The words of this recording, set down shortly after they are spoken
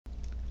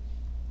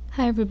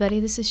Hi everybody,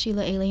 this is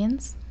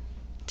Sheilaaliens.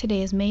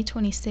 Today is May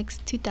 26,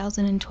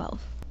 2012.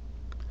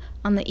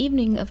 On the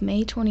evening of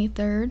May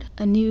 23rd,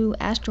 a new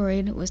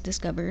asteroid was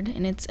discovered,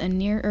 and it's a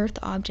near-Earth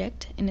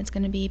object, and it's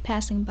going to be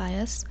passing by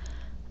us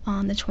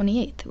on the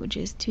 28th, which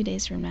is 2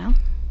 days from now.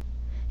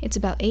 It's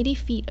about 80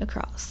 feet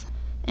across,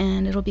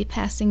 and it'll be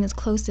passing as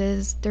close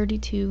as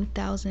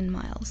 32,000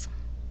 miles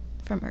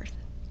from Earth.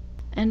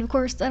 And of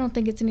course, I don't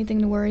think it's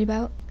anything to worry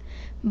about,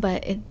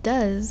 but it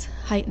does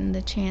heighten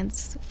the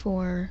chance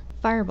for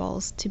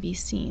fireballs to be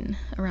seen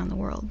around the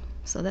world.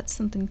 So that's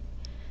something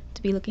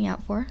to be looking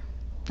out for.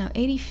 Now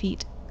 80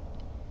 feet,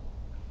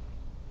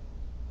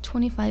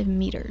 25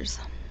 meters.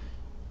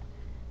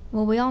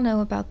 Well, we all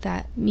know about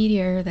that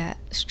meteor that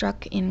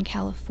struck in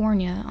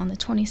California on the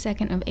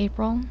 22nd of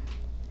April.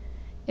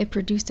 It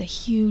produced a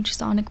huge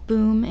sonic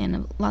boom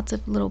and lots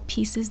of little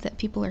pieces that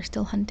people are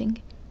still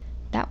hunting.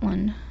 That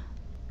one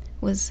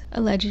was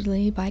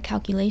allegedly, by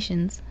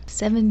calculations,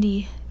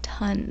 70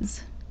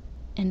 tons.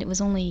 And it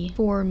was only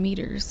 4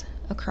 meters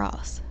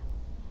across.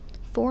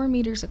 4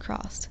 meters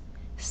across,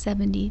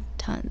 70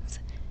 tons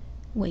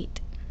weight.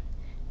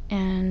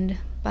 And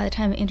by the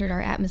time it entered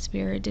our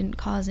atmosphere, it didn't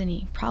cause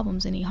any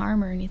problems, any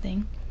harm or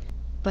anything.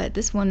 But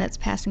this one that's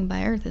passing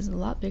by Earth is a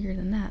lot bigger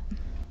than that.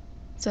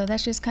 So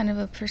that's just kind of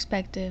a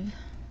perspective.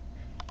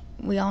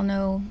 We all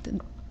know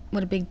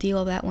what a big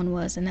deal that one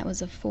was, and that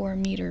was a 4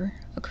 meter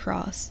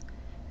across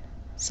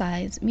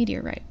size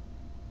meteorite.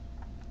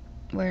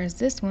 Whereas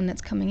this one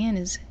that's coming in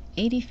is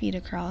 80 feet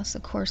across.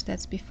 Of course,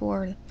 that's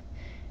before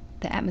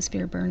the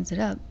atmosphere burns it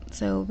up.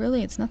 So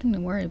really, it's nothing to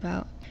worry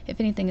about. If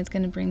anything, it's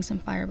going to bring some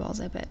fireballs,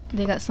 I bet.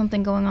 They got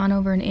something going on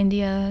over in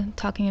India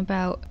talking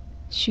about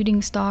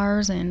shooting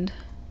stars and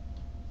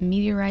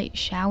meteorite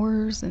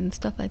showers and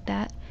stuff like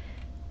that.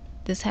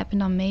 This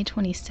happened on May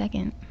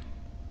 22nd.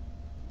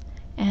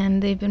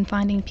 And they've been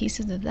finding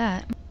pieces of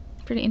that.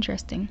 Pretty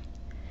interesting.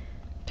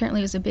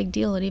 Apparently it was a big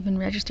deal. It even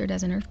registered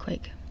as an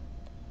earthquake.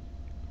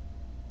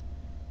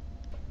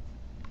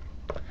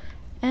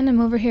 And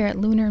I'm over here at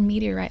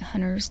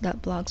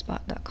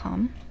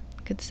lunarmeteoritehunters.blogspot.com.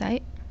 Good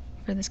site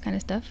for this kind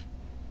of stuff.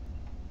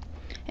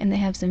 And they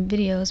have some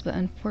videos, but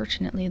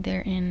unfortunately they're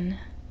in,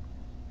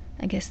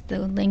 I guess the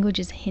language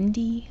is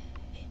Hindi.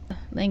 The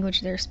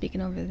language they're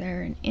speaking over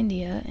there in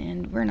India,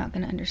 and we're not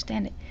going to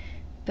understand it.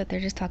 But they're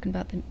just talking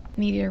about the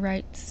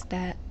meteorites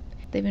that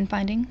they've been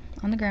finding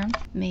on the ground.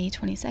 May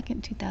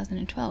 22nd,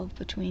 2012,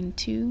 between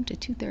 2 to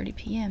 2:30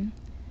 p.m.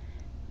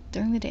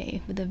 during the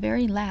day, with a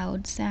very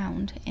loud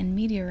sound and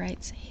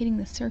meteorites hitting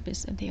the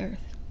surface of the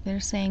Earth.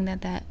 They're saying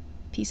that that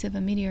piece of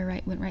a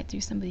meteorite went right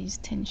through somebody's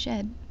tin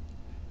shed.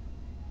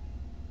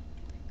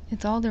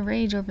 It's all the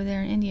rage over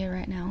there in India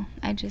right now.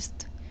 I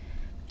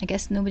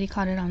guess nobody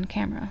caught it on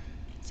camera,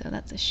 so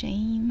that's a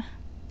shame.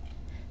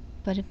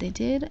 But if they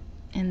did,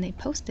 and they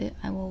post it,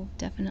 I will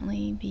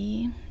definitely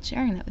be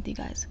sharing that with you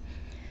guys.